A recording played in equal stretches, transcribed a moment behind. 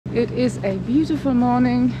It is a beautiful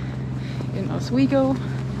morning in Oswego.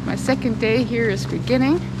 My second day here is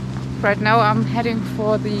beginning. Right now I'm heading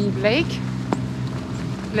for the Lake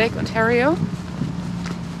Ontario.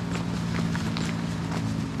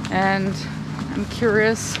 And I'm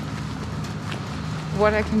curious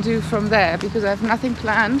what I can do from there because I have nothing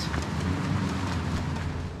planned.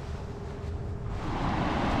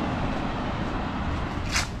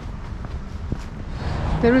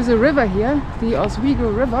 There is a river here, the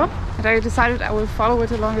Oswego River, and I decided I will follow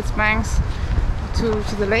it along its banks to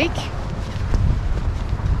the lake. I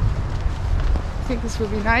think this will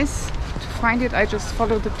be nice. To find it, I just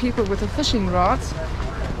followed the people with the fishing rods.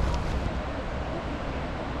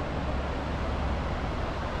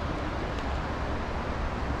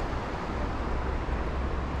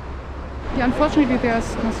 Yeah, unfortunately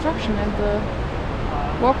there's construction and the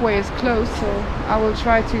walkway is closed, so I will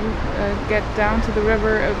try to get down to the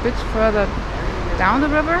river a bit further down the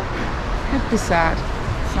river. It'd be sad.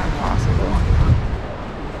 It's not possible.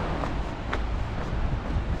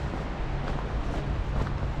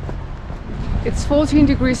 It's 14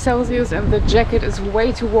 degrees Celsius and the jacket is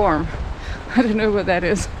way too warm. I don't know what that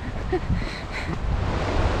is.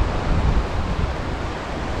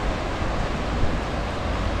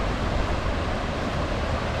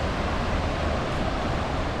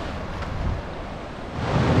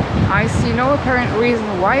 I see no apparent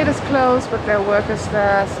reason why it is closed, but there are workers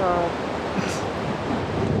there, so...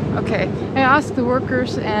 Okay, I asked the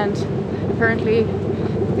workers and apparently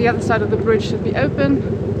the other side of the bridge should be open.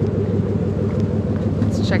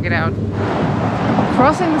 Let's check it out.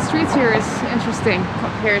 Crossing the streets here is interesting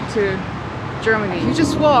compared to Germany. You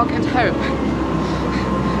just walk and hope.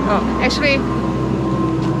 Oh, actually,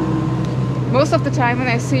 most of the time when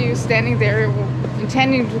I see you standing there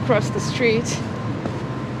intending to cross the street,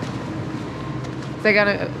 they're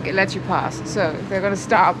gonna let you pass, so they're gonna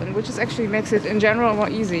stop, and which is actually makes it in general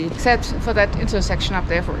more easy, except for that intersection up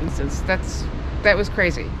there, for instance. That was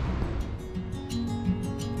crazy.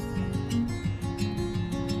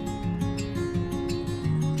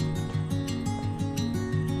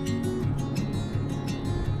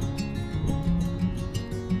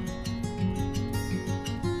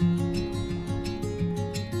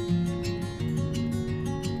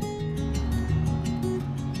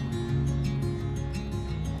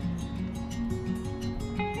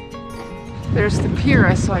 There's the pier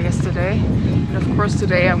I saw yesterday, and of course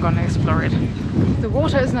today I'm gonna explore it. The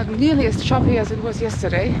water is not nearly as choppy as it was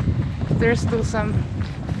yesterday. There's still some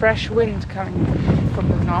fresh wind coming from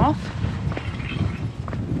the north.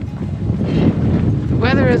 The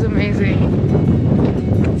weather is amazing.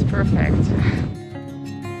 It's perfect.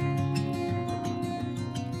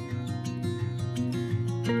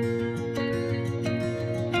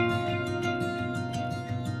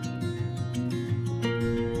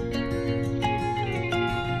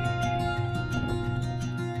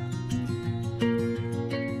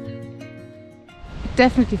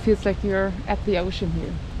 Definitely feels like you're at the ocean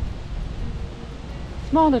here.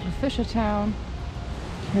 Small little fisher town.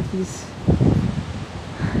 You have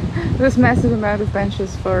this massive amount of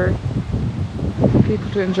benches for people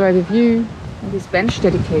to enjoy the view, and these bench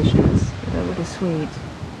dedications that are really sweet.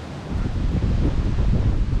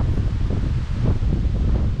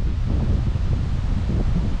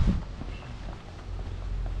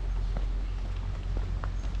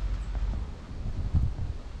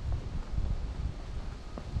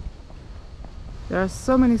 There are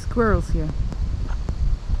so many squirrels here.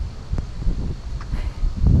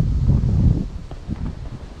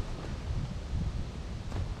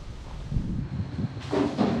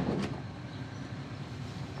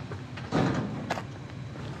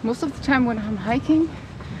 Most of the time when I'm hiking,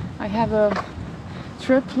 I have a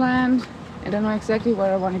trip planned and I know exactly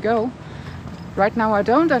where I want to go. Right now I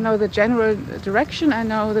don't. I know the general direction. I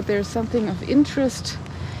know that there's something of interest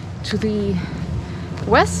to the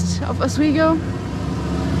west of Oswego.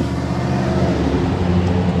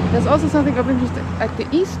 There's also something of interest at the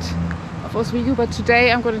east of Oswego, but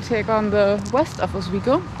today I'm going to take on the west of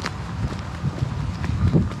Oswego.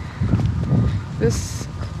 This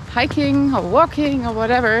hiking or walking or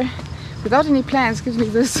whatever, without any plans, gives me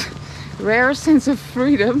this rare sense of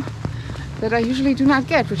freedom that I usually do not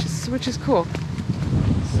get, which is cool.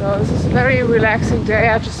 So this is a very relaxing day.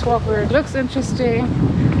 I just walk where it looks interesting.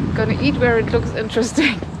 I'm gonna eat where it looks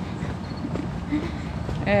interesting.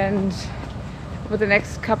 And for the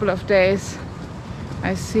next couple of days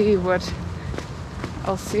I'll see what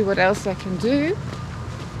else I can do.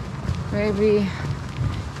 Maybe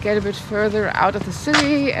get a bit further out of the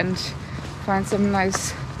city and find some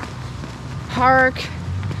nice park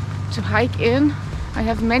to hike in. I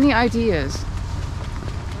have many ideas.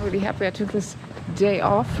 I'm really happy I took this day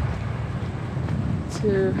off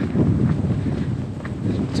to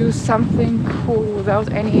do something cool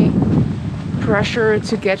without any pressure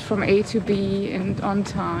to get from A to B and on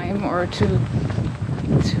time, or to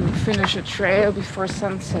finish a trail before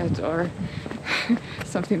sunset or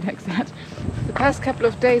something like that. The past couple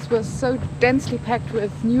of days was so densely packed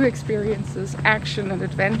with new experiences, action and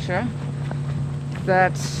adventure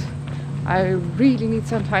that I really need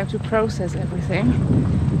some time to process everything.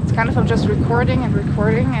 It's kind of, I'm just recording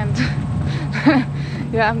and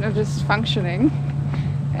yeah, I'm just functioning.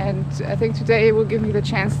 And I think today will give me the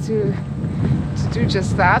chance to do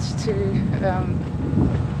just that, to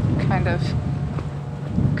kind of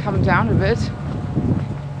come down a bit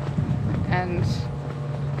and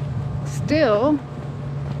still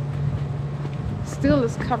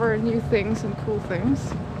discover new things and cool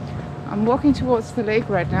things. I'm walking towards the lake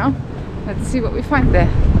right now. Let's see what we find there.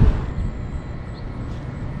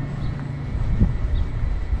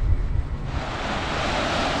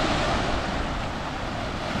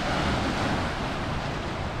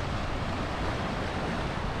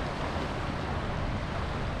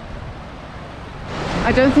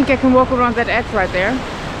 I don't think I can walk around that edge right there.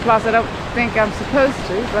 Plus, I don't think I'm supposed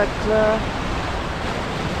to, but I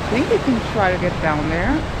think we can try to get down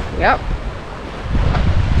there. Yep.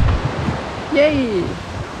 Yay!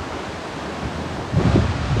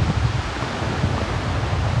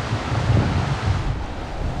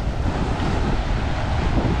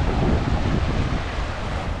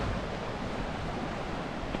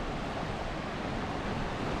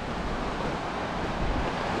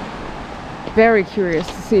 Very curious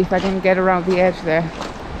to see if I can get around the edge there.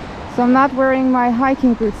 So I'm not wearing my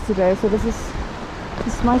hiking boots today, so this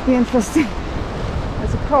might be interesting.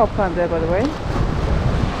 There's a power plant there, by the way.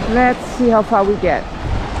 Let's see how far we get.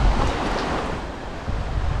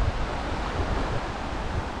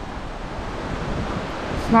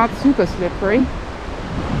 It's not super slippery.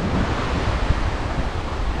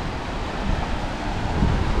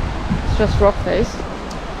 It's just rock face.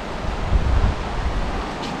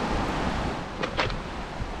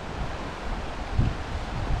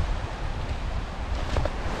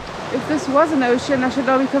 If this was an ocean, I should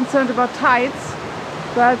not be concerned about tides,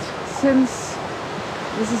 but since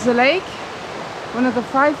this is a lake, one of the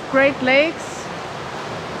 5 Great Lakes,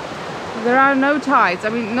 there are no tides. I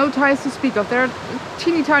mean, no tides to speak of. There are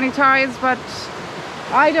teeny tiny tides, but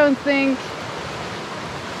I don't think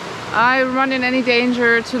I run in any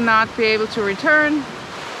danger to not be able to return.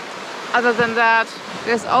 Other than that,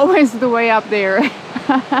 there's always the way up there.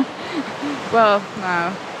 Well,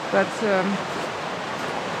 no, but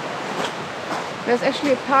there's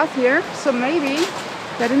actually a path here, so maybe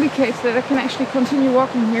that indicates that I can actually continue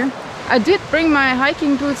walking here. I did bring my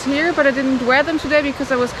hiking boots here, but I didn't wear them today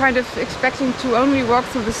because I was kind of expecting to only walk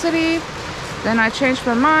through the city. Then I changed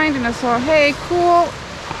my mind and I saw, hey, cool.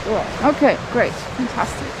 Okay, great,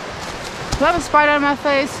 fantastic. Do I have a spider on my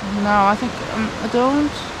face? No, I think I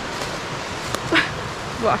don't.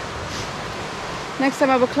 Well, next time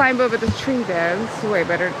I will climb over the tree there. This is a way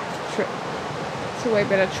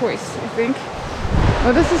better choice, I think.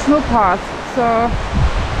 Well, this is no path, so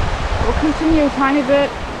we'll continue a tiny bit.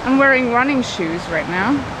 I'm wearing running shoes right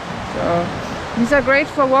now, so these are great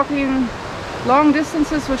for walking long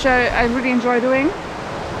distances, which I really enjoy doing.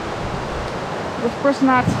 Of course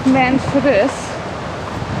not meant for this.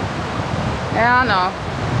 Yeah, no.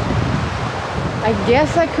 I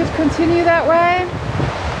guess I could continue that way.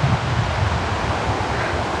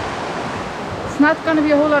 It's not going to be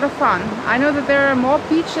a whole lot of fun. I know that there are more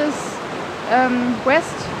beaches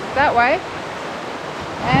west that way,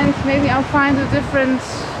 and maybe I'll find a different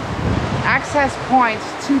access point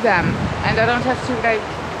to them, and I don't have to like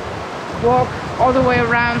walk all the way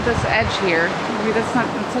around this edge here. Maybe that's not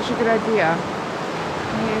such a good idea.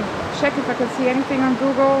 Let me check if I can see anything on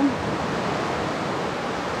Google.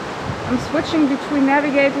 I'm switching between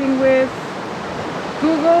navigating with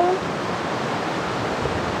Google,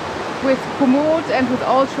 with Komoot, and with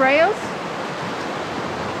all trails.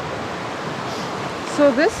 So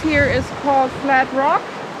this here is called Flat Rock.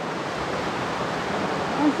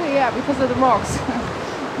 Okay, yeah, because of the rocks.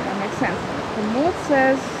 That makes sense. Komoot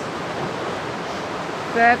says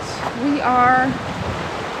that we are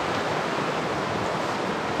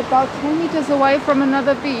about 10 meters away from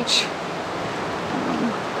another beach.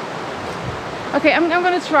 Okay, I'm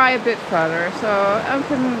going to try a bit further, so I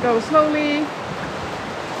can go slowly,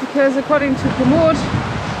 because according to Komoot,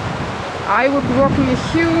 I would be walking a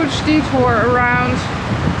huge detour around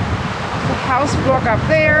the house block up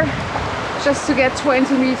there, just to get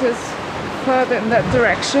 20 meters further in that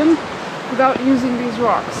direction without using these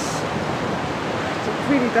rocks. So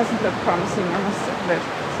really doesn't look promising, I must admit.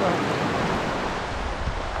 So.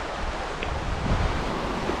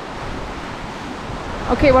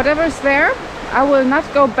 Okay, whatever's there, I will not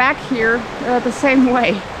go back here the same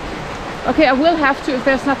way. Okay, I will have to if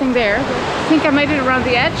there's nothing there. I think I made it around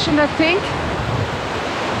the edge, and I think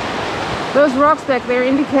those rocks back there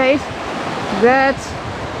indicate that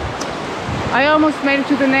I almost made it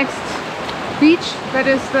to the next beach. That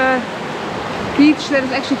is the beach that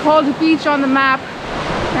is actually called a beach on the map.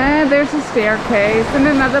 And there's a staircase and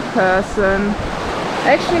another person.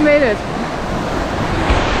 I actually made it.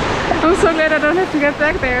 I'm so glad I don't have to get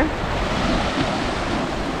back there.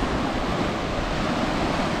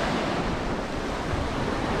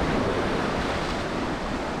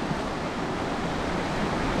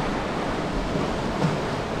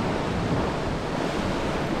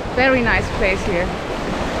 Very nice place here.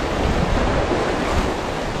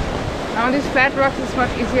 Now on these flat rocks it's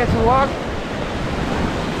much easier to walk.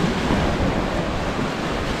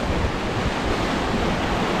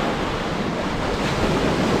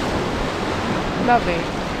 Lovely.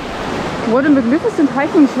 What a magnificent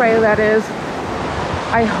hiking trail that is.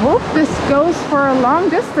 I hope this goes for a long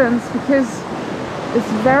distance because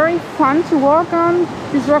it's very fun to walk on.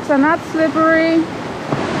 These rocks are not slippery.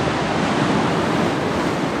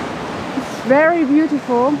 It's very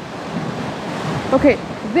beautiful. Okay,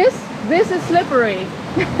 this is slippery.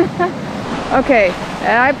 Okay,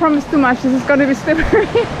 I promised too much. This is going to be slippery.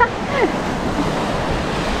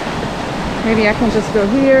 Maybe I can just go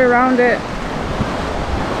here around it.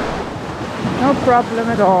 No problem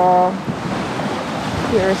at all.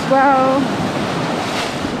 Here as well.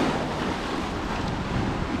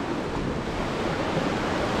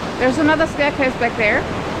 There's another staircase back there.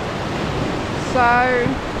 So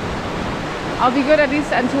I'll be good at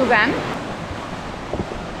least until then.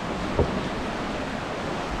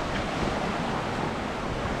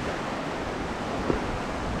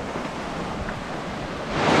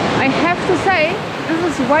 I have to say,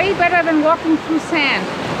 this is way better than walking through sand.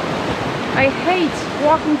 I hate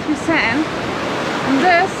walking through sand, and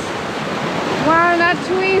this, while not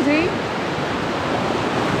too easy,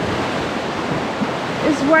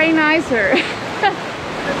 is way nicer.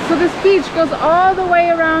 So this beach goes all the way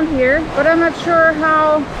around here, but I'm not sure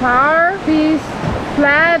how far these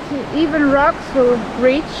flat, even rocks will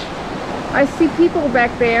reach. I see people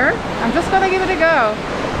back there. I'm just gonna give it a go.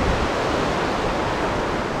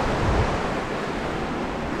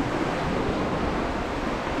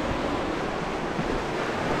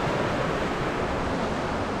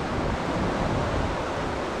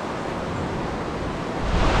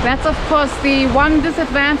 That's of course the one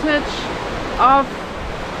disadvantage of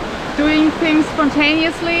doing things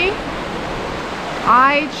spontaneously.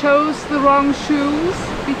 I chose the wrong shoes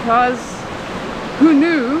because who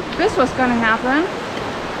knew this was gonna happen?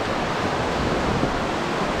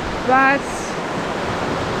 But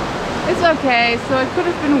it's okay, so it could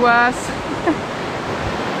have been worse.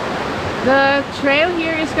 The trail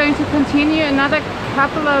here is going to continue another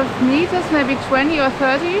couple of meters, maybe 20 or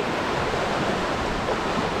 30.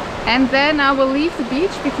 And then I will leave the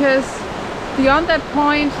beach because beyond that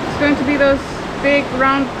point it's going to be those big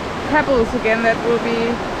round pebbles again that will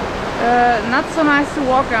be not so nice to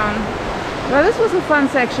walk on. Well, this was a fun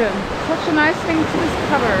section. Such a nice thing to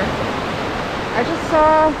discover. I just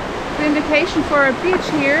saw the indication for a beach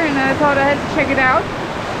here and I thought I had to check it out.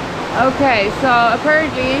 Okay, so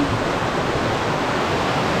apparently...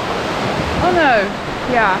 Oh no,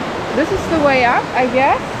 yeah, this is the way up, I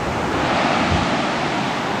guess.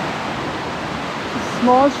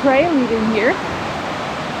 Small trail leading here.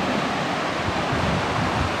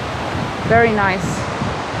 Very nice.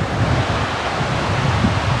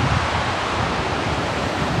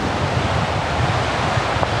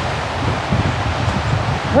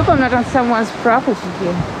 Hope I'm not on someone's property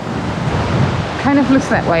here. Kind of looks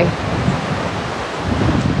that way.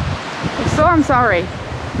 If so, I'm sorry.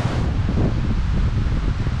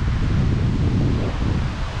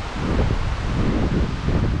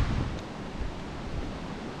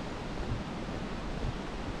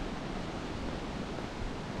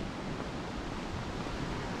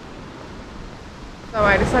 So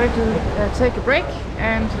I decided to take a break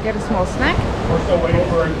and get a small snack. We're still waiting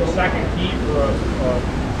for the second key for us.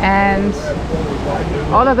 And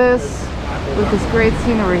all of this with this great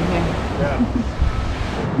scenery here.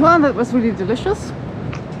 Yeah. Well, that was really delicious.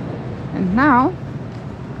 And now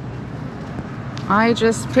I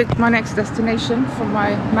just picked my next destination from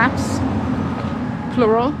my maps,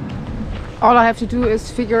 plural. All I have to do is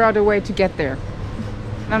figure out a way to get there.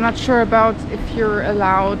 And I'm not sure about if you're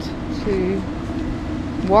allowed to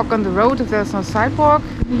walk on the road if there's no sidewalk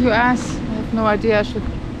in the US. I have have no idea. I should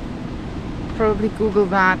probably Google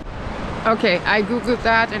that. Okay, I googled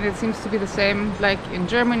that and it seems to be the same like in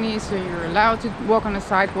Germany, so you're allowed to walk on a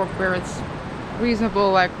sidewalk where it's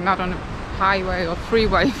reasonable, like not on a highway or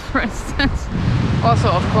freeway, for instance. Also,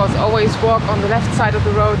 of course, always walk on the left side of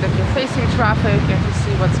the road that you're facing traffic and you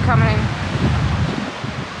see what's coming.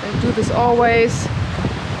 They do this always,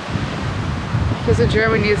 because in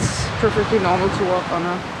Germany it's perfectly normal to walk on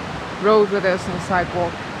a road where there's no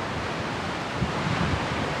sidewalk.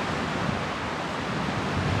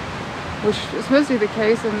 Which is mostly the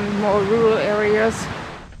case in more rural areas.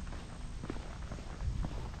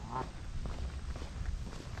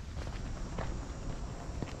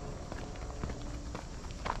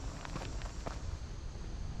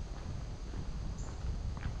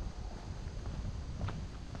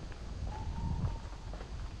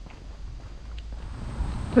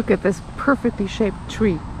 Look at this perfectly shaped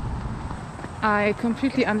tree. I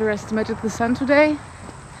completely underestimated the sun today.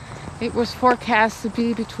 It was forecast to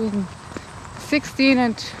be between 16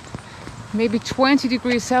 and maybe 20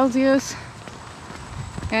 degrees Celsius,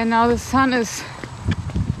 and now the sun is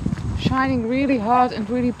shining really hot and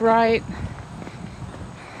really bright.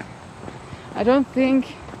 I don't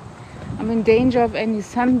think I'm in danger of any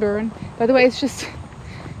sunburn. By the way,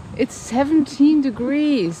 it's 17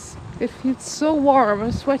 degrees. It feels so warm.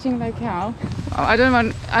 I'm sweating like hell. Well, I don't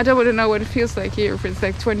want to know what it feels like here if it's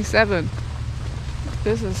like 27.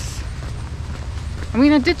 This is, I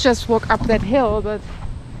mean, I did just walk up that hill, but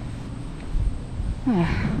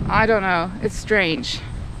I don't know. It's strange.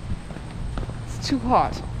 It's too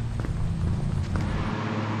hot.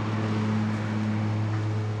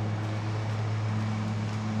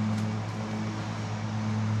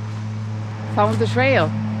 Found the trail,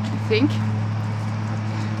 I think.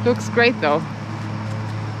 Looks great though.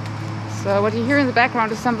 So what you hear in the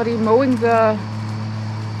background is somebody mowing the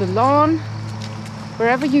lawn.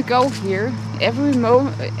 Wherever you go here, every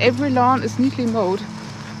lawn is neatly mowed.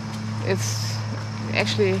 It's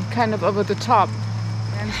actually kind of over the top.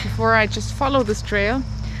 And before I just follow this trail,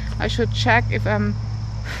 I should check if I'm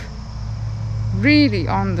really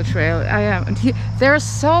on the trail. I am. And here, there are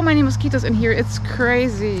so many mosquitoes in here. It's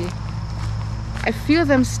crazy. I feel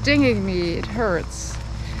them stinging me. It hurts.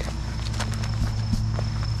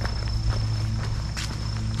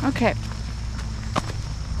 Okay.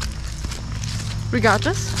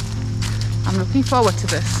 Regardless, I'm looking forward to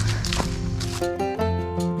this.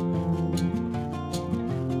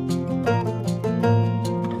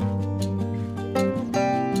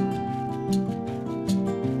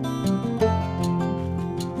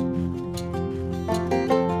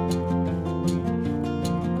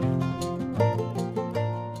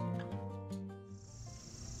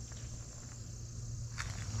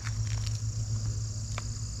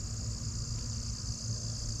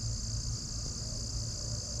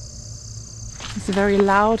 It's a very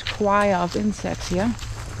loud choir of insects here.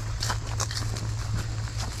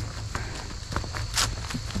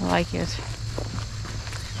 I like it.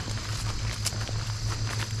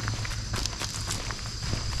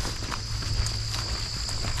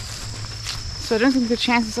 So I don't think the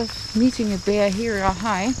chances of meeting a bear here are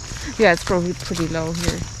high. Yeah, it's probably pretty low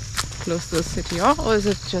here, close to the city. Or is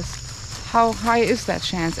it just, how high is that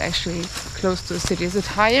chance actually close to the city? Is it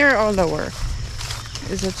higher or lower?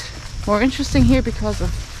 Is it more interesting here because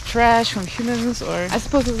of trash from humans, or I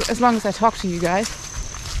suppose as long as I talk to you guys,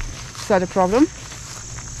 is that a problem?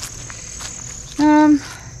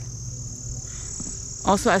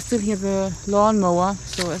 Also, I still hear the lawnmower,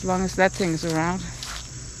 so as long as that thing is around.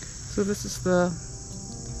 So this is the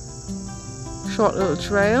short little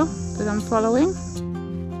trail that I'm following.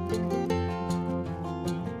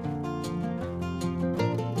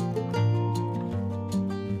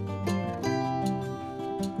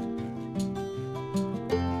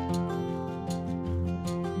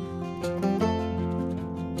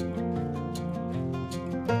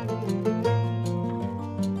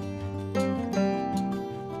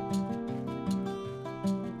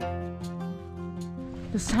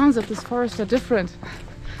 The sounds of this forest are different.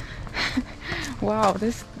 Wow,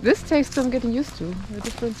 this takes some getting used to, the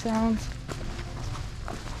different sounds.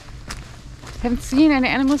 Haven't seen any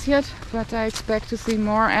animals yet, but I expect to see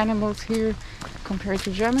more animals here compared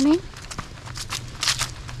to Germany.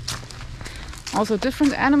 Also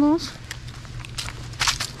different animals.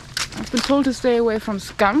 I've been told to stay away from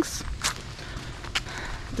skunks,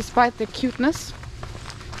 despite their cuteness.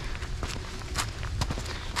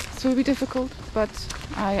 It will be difficult, but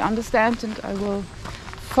I understand and I will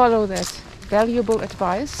follow that valuable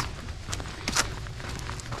advice,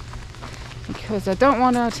 because I don't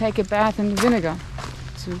want to take a bath in vinegar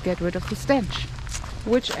to get rid of the stench.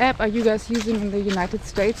 which app are you guys using in the United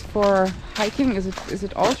States for hiking? Is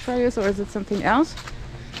it All Trails or is it something else?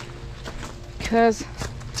 Because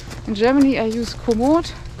in Germany I use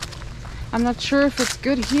Komoot. I'm not sure if it's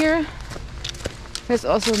good here. There's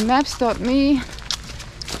also maps.me,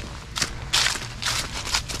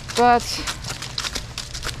 but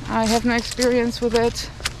I have no experience with it.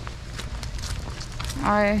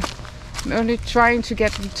 I'm only trying to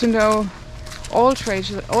get to know all trails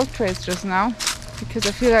just now, because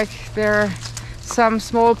I feel like there are some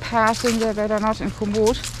small paths in there that are not in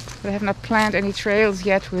Komoot. But I have not planned any trails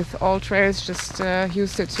yet with all trails, just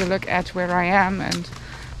used it to look at where I am and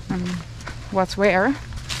what's where.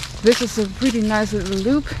 This is a really nice little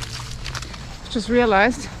loop. Just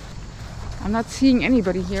realized I'm not seeing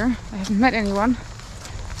anybody here. I haven't met anyone.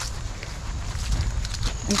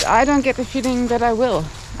 And I don't get the feeling that I will.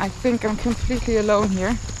 I think I'm completely alone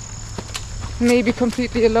here. Maybe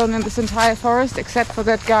completely alone in this entire forest, except for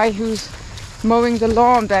that guy who's mowing the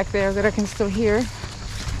lawn back there that I can still hear.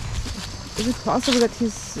 Is it possible that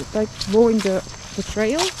he's like mowing the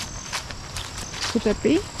trail? Could that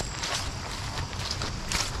be?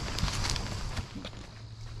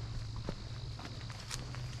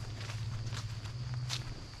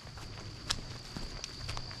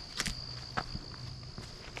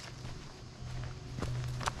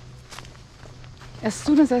 As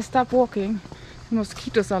soon as I stop walking, the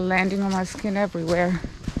mosquitoes are landing on my skin everywhere.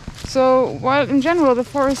 So while in general the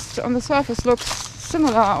forest on the surface looks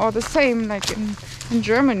similar or the same, like in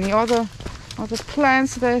Germany, all the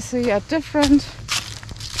plants that I see are different.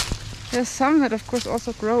 There's some that of course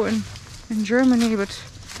also grow in Germany, but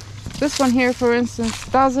this one here, for instance,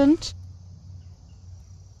 doesn't.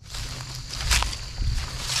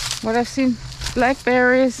 But I've seen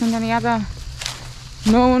blackberries and any other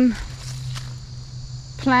known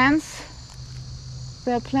plants.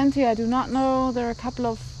 There are plenty I do not know. There are a couple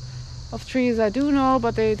of trees I do know,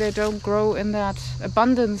 but they don't grow in that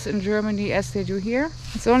abundance in Germany as they do here.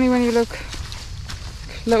 It's only when you look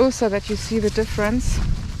closer that you see the difference.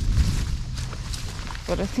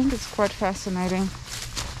 But I think it's quite fascinating.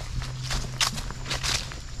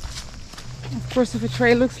 Of course, if a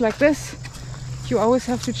trail looks like this, you always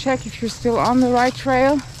have to check if you're still on the right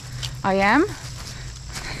trail. I am.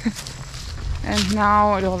 And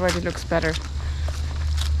now it already looks better.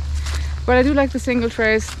 But I do like the single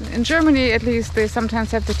trails. In Germany, at least, they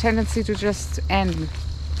sometimes have the tendency to just end.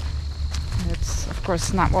 That's, of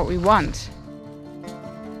course, not what we want.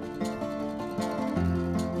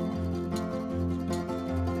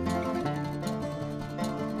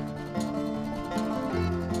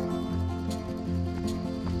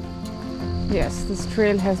 Yes, this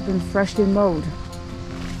trail has been freshly mowed.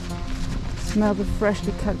 Smell the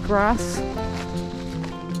freshly cut grass.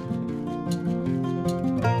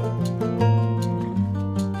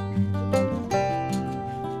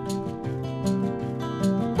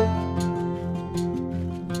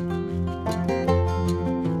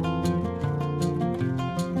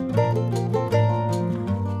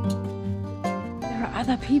 There are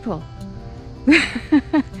other people.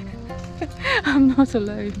 I'm not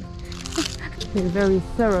alone. They very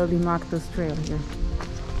thoroughly marked this trail here.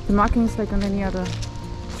 The markings like on any other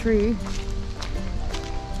tree.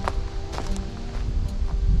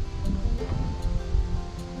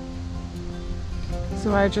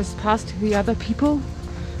 So I just passed the other people.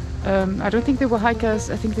 I don't think they were hikers,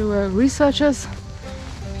 I think they were researchers,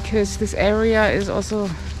 because this area is also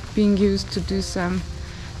being used to do some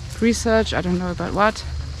research. I don't know about what,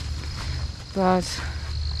 but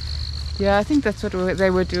yeah, I think that's what they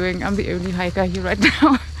were doing. I'm the only hiker here right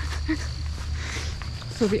now.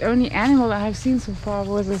 So the only animal I have seen so far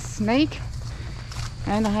was a snake,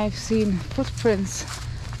 and I have seen footprints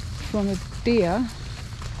from a deer.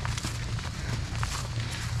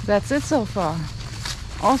 That's it so far.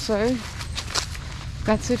 Also,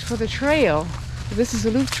 that's it for the trail. This is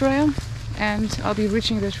a loop trail, and I'll be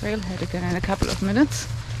reaching the trailhead again in a couple of minutes.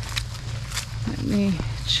 Let me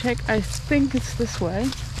check. I think it's this way.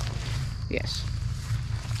 Yes.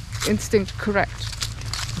 Instinct correct.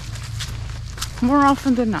 More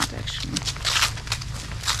often than not, actually.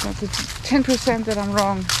 But the 10% that I'm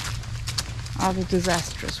wrong are the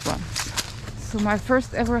disastrous ones. So my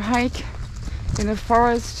first ever hike in a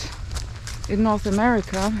forest in North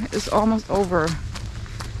America is almost over.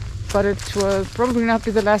 But it will probably not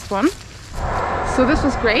be the last one. So this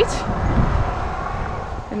was great.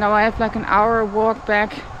 And now I have like an hour walk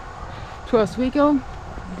back to Oswego.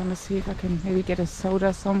 I'm gonna see if I can maybe get a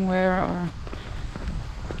soda somewhere or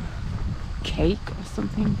cake or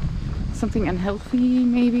something unhealthy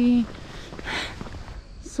maybe.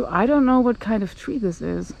 So I don't know what kind of tree this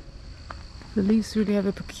is. The leaves really have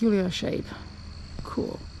a peculiar shape.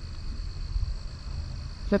 Cool.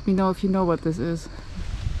 Let me know if you know what this is.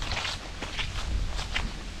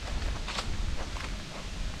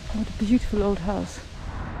 What a beautiful old house.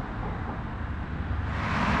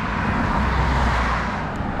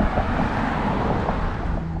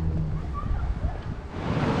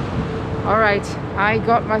 Alright, I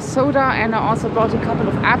got my soda and I also bought a couple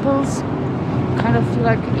of apples. Kind of feel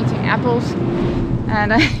like eating apples.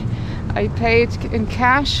 And I paid in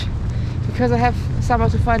cash because I have somehow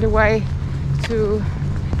to find a way to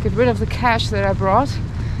get rid of the cash that I brought.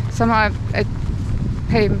 Somehow I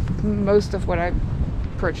pay most of what I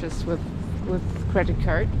purchased with credit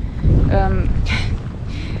card.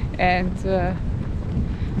 And the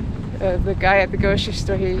guy at the grocery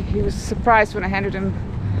store, he was surprised when I handed him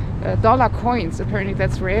dollar coins. Apparently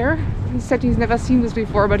that's rare. He said he's never seen this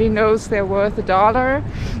before, but he knows they're worth $1.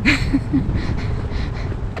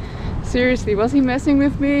 Seriously, was he messing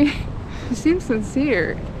with me? He seems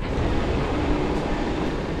sincere.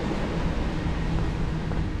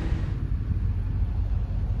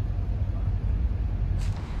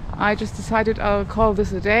 I just decided I'll call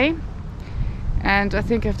this a day, and I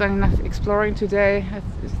think I've done enough exploring today. I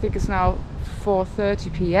think it's now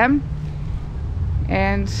 4:30 p.m.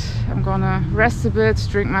 and I'm gonna rest a bit,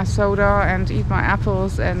 drink my soda and eat my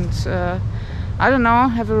apples, and I don't know,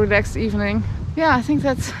 have a relaxed evening. Yeah, I think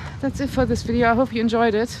that's it for this video. I hope you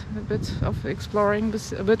enjoyed it. A bit of exploring,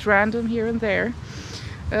 a bit random here and there.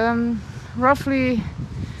 Roughly,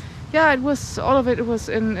 yeah, it was all of it. It was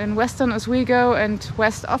in western Oswego and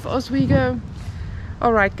west of Oswego.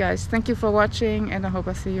 Alright guys, thank you for watching, and I hope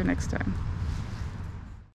I see you next time.